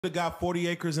got 40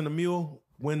 acres and a mule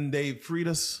when they freed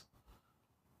us?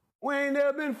 We ain't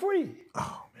never been free.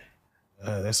 Oh,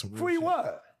 man. That's some free shit.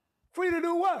 What? Free to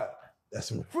do what? That's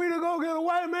some... Free to go get a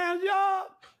white man's job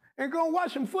and go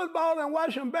watch some football and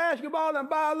watch some basketball and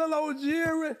buy a little old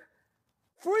jewelry?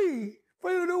 Free?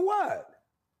 Free to do what?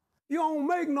 You don't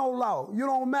make no law. You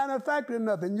don't manufacture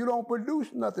nothing. You don't produce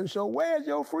nothing. So where's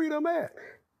your freedom at?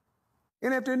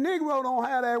 And if the Negro don't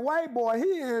have that white boy,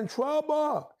 he in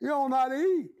trouble. He don't know how to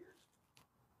eat.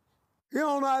 He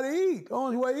don't know how to eat. The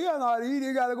only way he don't know how to eat,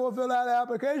 he got to go fill out an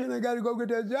application and got to go get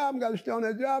that job and got to stay on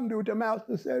that job and do what the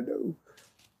master said do.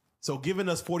 So giving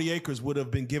us 40 acres would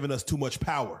have been giving us too much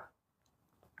power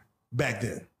back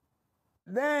then.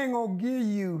 They ain't going to give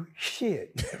you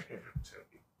shit.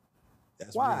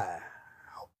 That's why?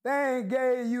 Real. They ain't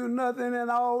gave you nothing in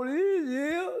all these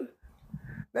years.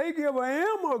 They give an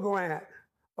immigrant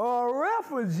or a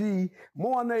refugee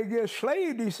more than they get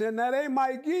slave descent. Now, they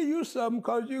might give you something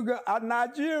because you got a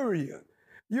Nigerian.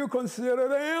 You consider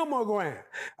the immigrant.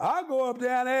 I go up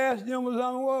there and ask them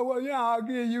something, well, yeah, I'll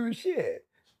give you shit.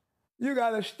 You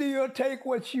got to still take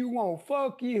what you want.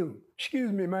 Fuck you.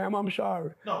 Excuse me, ma'am, I'm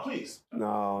sorry. No, please. No,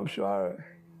 I'm sorry.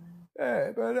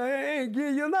 Yeah, but they ain't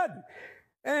give you nothing.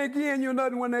 They ain't giving you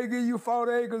nothing when they give you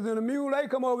 40 acres and a mule. They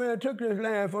come over here and took this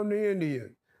land from the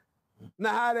Indians.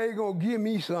 Now, how they gonna give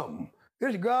me something?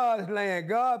 This God's land.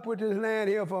 God put this land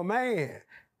here for man.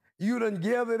 You done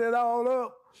gathered it all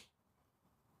up.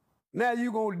 Now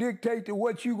you gonna dictate to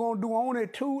what you gonna do on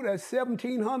it too, that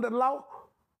 1700 law?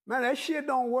 Man, that shit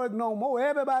don't work no more.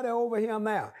 Everybody over here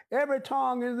now. Every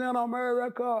tongue is in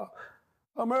America.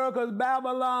 America's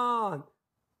Babylon.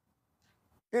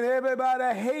 And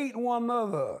everybody hate one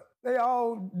another. They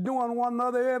all doing one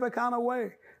another every kind of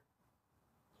way.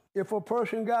 If a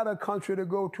person got a country to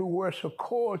go to where's a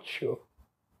culture,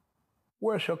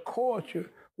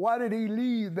 why did he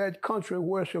leave that country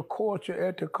where's a culture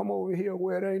at to come over here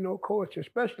where there ain't no culture?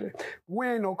 Especially, we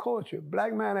ain't no culture.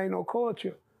 Black man ain't no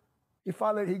culture. He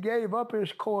gave up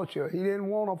his culture. He didn't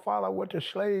want to follow what the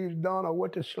slaves done or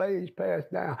what the slaves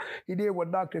passed down. He did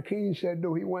what Dr. King said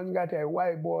do. He went and got that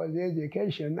white boy's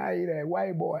education. Now he that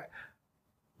white boy.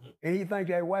 And he think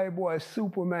that white boy is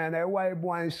Superman. That white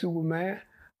boy ain't Superman.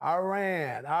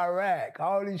 Iran, Iraq,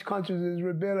 all these countries is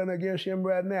rebelling against him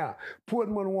right now. Putin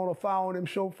want to fire on him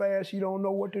so fast he don't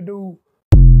know what to do.